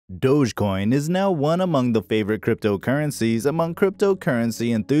Dogecoin is now one among the favorite cryptocurrencies among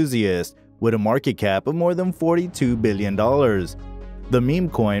cryptocurrency enthusiasts, with a market cap of more than $42 billion. The meme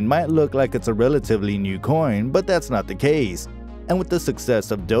coin might look like it's a relatively new coin, but that's not the case. And with the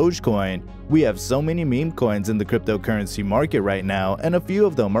success of Dogecoin, we have so many meme coins in the cryptocurrency market right now, and a few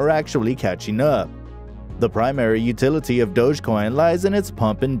of them are actually catching up. The primary utility of Dogecoin lies in its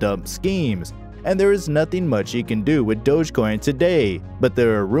pump and dump schemes, and there is nothing much you can do with Dogecoin today, but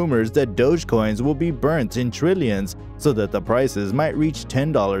there are rumors that Dogecoins will be burnt in trillions so that the prices might reach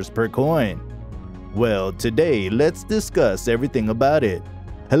 $10 per coin. Well, today let's discuss everything about it.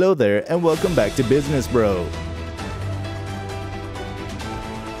 Hello there and welcome back to Business Bro.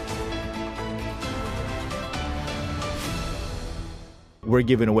 We're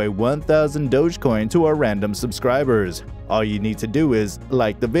giving away 1,000 Dogecoin to our random subscribers. All you need to do is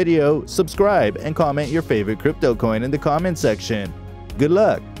like the video, subscribe, and comment your favorite crypto coin in the comment section. Good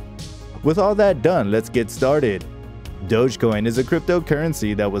luck! With all that done, let's get started. Dogecoin is a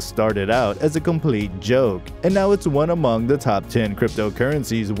cryptocurrency that was started out as a complete joke, and now it's one among the top 10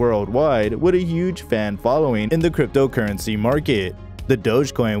 cryptocurrencies worldwide with a huge fan following in the cryptocurrency market. The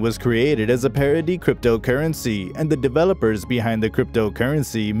Dogecoin was created as a parody cryptocurrency, and the developers behind the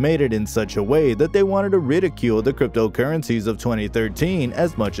cryptocurrency made it in such a way that they wanted to ridicule the cryptocurrencies of 2013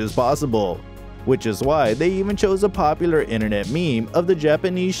 as much as possible. Which is why they even chose a popular internet meme of the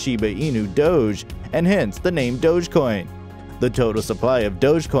Japanese Shiba Inu Doge, and hence the name Dogecoin. The total supply of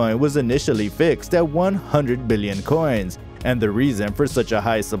Dogecoin was initially fixed at 100 billion coins, and the reason for such a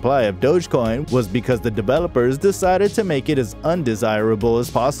high supply of Dogecoin was because the developers decided to make it as undesirable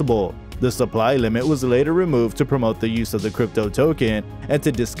as possible. The supply limit was later removed to promote the use of the crypto token and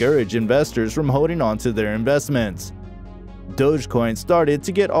to discourage investors from holding on to their investments. Dogecoin started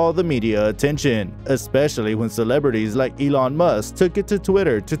to get all the media attention, especially when celebrities like Elon Musk took it to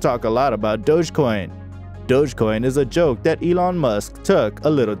Twitter to talk a lot about Dogecoin. Dogecoin is a joke that Elon Musk took a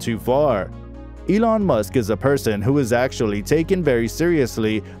little too far. Elon Musk is a person who is actually taken very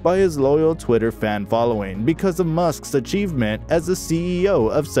seriously by his loyal Twitter fan following because of Musk's achievement as the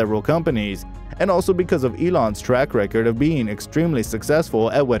CEO of several companies, and also because of Elon's track record of being extremely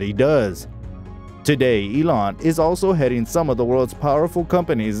successful at what he does. Today, Elon is also heading some of the world's powerful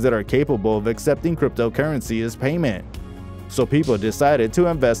companies that are capable of accepting cryptocurrency as payment. So people decided to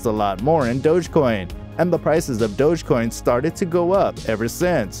invest a lot more in Dogecoin, and the prices of Dogecoin started to go up ever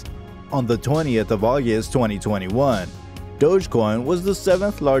since. On the 20th of August 2021, Dogecoin was the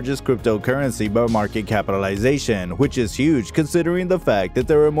 7th largest cryptocurrency by market capitalization, which is huge considering the fact that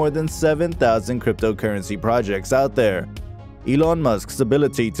there are more than 7,000 cryptocurrency projects out there. Elon Musk's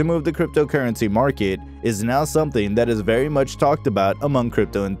ability to move the cryptocurrency market is now something that is very much talked about among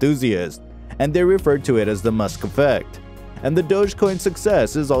crypto enthusiasts, and they refer to it as the Musk effect. And the Dogecoin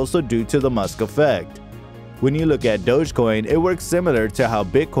success is also due to the Musk effect. When you look at Dogecoin, it works similar to how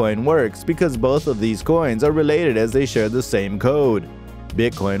Bitcoin works because both of these coins are related as they share the same code.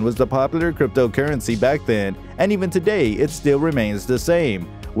 Bitcoin was the popular cryptocurrency back then, and even today it still remains the same,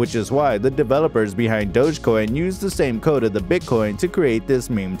 which is why the developers behind Dogecoin use the same code of the Bitcoin to create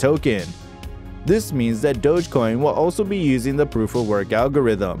this meme token. This means that Dogecoin will also be using the proof-of-work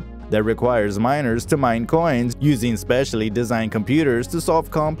algorithm that requires miners to mine coins using specially designed computers to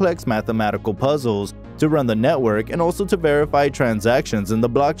solve complex mathematical puzzles, to run the network, and also to verify transactions in the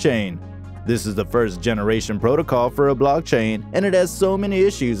blockchain. This is the first generation protocol for a blockchain, and it has so many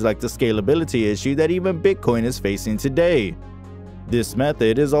issues like the scalability issue that even Bitcoin is facing today. This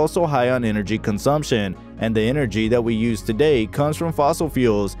method is also high on energy consumption, and the energy that we use today comes from fossil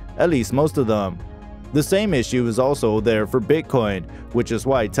fuels, at least most of them. The same issue is also there for Bitcoin, which is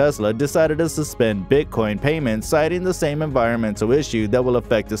why Tesla decided to suspend Bitcoin payments, citing the same environmental issue that will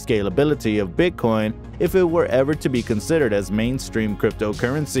affect the scalability of Bitcoin if it were ever to be considered as mainstream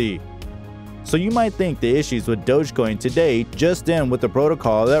cryptocurrency. So you might think the issues with Dogecoin today just end with the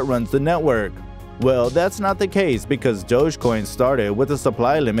protocol that runs the network. Well, that's not the case because Dogecoin started with a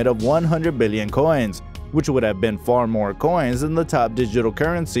supply limit of 100 billion coins, which would have been far more coins than the top digital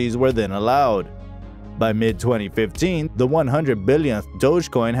currencies were then allowed. By mid-2015, the 100 billionth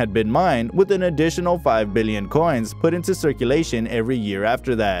Dogecoin had been mined, with an additional 5 billion coins put into circulation every year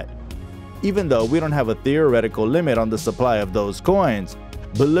after that. Even though we don't have a theoretical limit on the supply of those coins,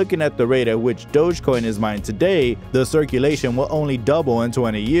 but looking at the rate at which Dogecoin is mined today, the circulation will only double in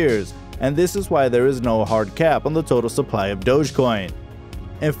 20 years, and this is why there is no hard cap on the total supply of Dogecoin.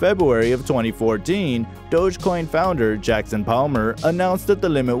 In February of 2014, Dogecoin founder Jackson Palmer announced that the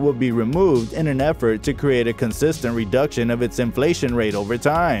limit would be removed in an effort to create a consistent reduction of its inflation rate over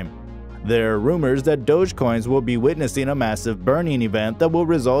time. There are rumors that Dogecoins will be witnessing a massive burning event that will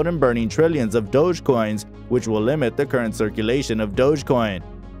result in burning trillions of Dogecoins, which will limit the current circulation of Dogecoin.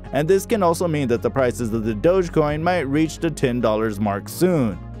 And this can also mean that the prices of the Dogecoin might reach the $10 mark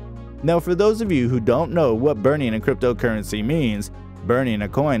soon. Now, for those of you who don't know what burning in cryptocurrency means, burning a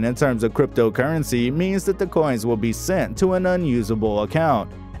coin in terms of cryptocurrency means that the coins will be sent to an unusable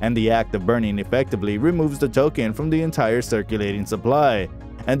account, and the act of burning effectively removes the token from the entire circulating supply,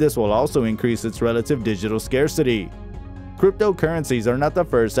 and this will also increase its relative digital scarcity. Cryptocurrencies are not the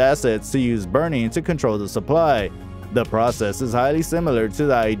first assets to use burning to control the supply. The process is highly similar to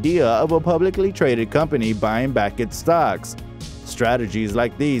the idea of a publicly traded company buying back its stocks. Strategies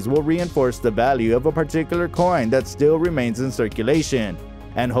like these will reinforce the value of a particular coin that still remains in circulation,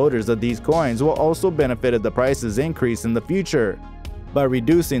 and holders of these coins will also benefit if the prices increase in the future. By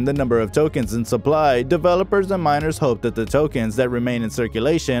reducing the number of tokens in supply, developers and miners hope that the tokens that remain in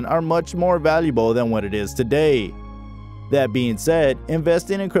circulation are much more valuable than what it is today. That being said,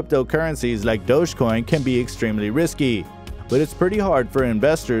 investing in cryptocurrencies like Dogecoin can be extremely risky, but it's pretty hard for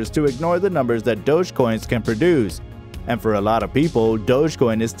investors to ignore the numbers that Dogecoins can produce. And for a lot of people,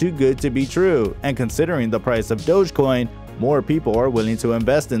 Dogecoin is too good to be true, and considering the price of Dogecoin, more people are willing to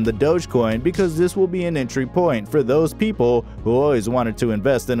invest in the Dogecoin because this will be an entry point for those people who always wanted to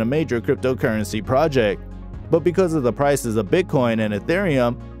invest in a major cryptocurrency project. But because of the prices of Bitcoin and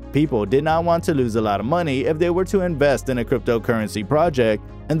Ethereum, people did not want to lose a lot of money if they were to invest in a cryptocurrency project,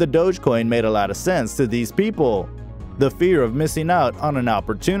 and the Dogecoin made a lot of sense to these people. The fear of missing out on an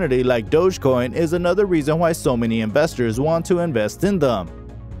opportunity like Dogecoin is another reason why so many investors want to invest in them.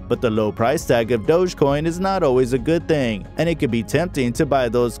 But the low price tag of Dogecoin is not always a good thing, and it can be tempting to buy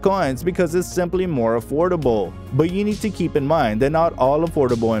those coins because it's simply more affordable. But you need to keep in mind that not all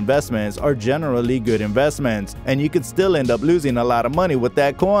affordable investments are generally good investments, and you could still end up losing a lot of money with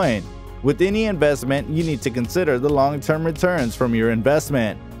that coin. With any investment, you need to consider the long-term returns from your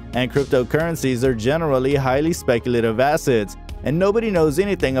investment. And cryptocurrencies are generally highly speculative assets, and nobody knows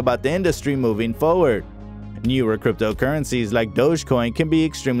anything about the industry moving forward. Newer cryptocurrencies like Dogecoin can be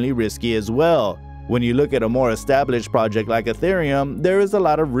extremely risky as well. When you look at a more established project like Ethereum, there is a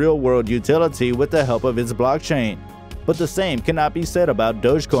lot of real-world utility with the help of its blockchain. But the same cannot be said about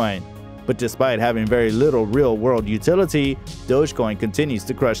Dogecoin. But despite having very little real-world utility, Dogecoin continues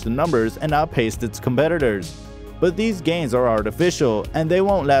to crush the numbers and outpace its competitors. But these gains are artificial, and they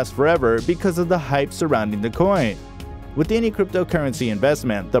won't last forever because of the hype surrounding the coin. With any cryptocurrency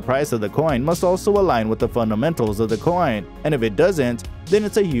investment, the price of the coin must also align with the fundamentals of the coin, and if it doesn't, then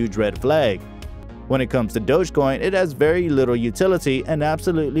it's a huge red flag. When it comes to Dogecoin, it has very little utility and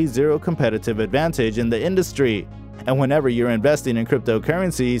absolutely zero competitive advantage in the industry. And whenever you're investing in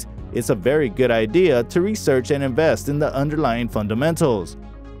cryptocurrencies, it's a very good idea to research and invest in the underlying fundamentals.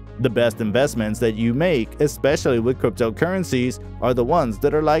 The best investments that you make, especially with cryptocurrencies, are the ones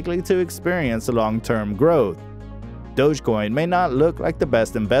that are likely to experience long-term growth. Dogecoin may not look like the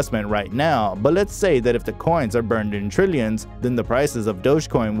best investment right now, but let's say that if the coins are burned in trillions, then the prices of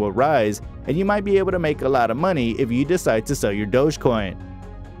Dogecoin will rise, and you might be able to make a lot of money if you decide to sell your Dogecoin.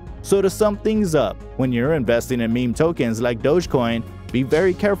 So to sum things up, when you're investing in meme tokens like Dogecoin, be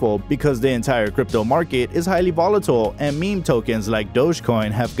very careful because the entire crypto market is highly volatile, and meme tokens like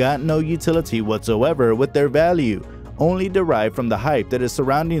Dogecoin have got no utility whatsoever with their value, only derived from the hype that is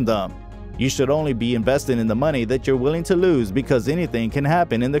surrounding them. You should only be investing in the money that you're willing to lose because anything can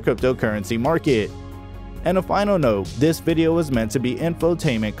happen in the cryptocurrency market. And a final note, this video was meant to be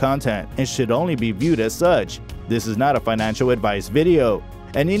infotainment content and should only be viewed as such. This is not a financial advice video.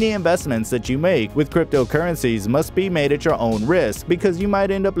 And any investments that you make with cryptocurrencies must be made at your own risk because you might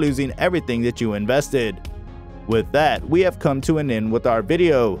end up losing everything that you invested. With that, we have come to an end with our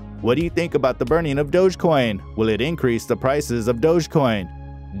video. What do you think about the burning of Dogecoin? Will it increase the prices of Dogecoin?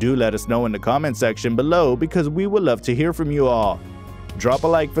 Do let us know in the comment section below because we would love to hear from you all. Drop a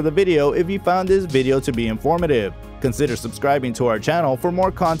like for the video if you found this video to be informative. Consider subscribing to our channel for more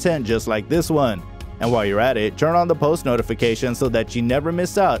content just like this one. And while you're at it, turn on the post notifications so that you never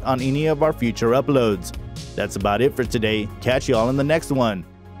miss out on any of our future uploads. That's about it for today. Catch y'all in the next one.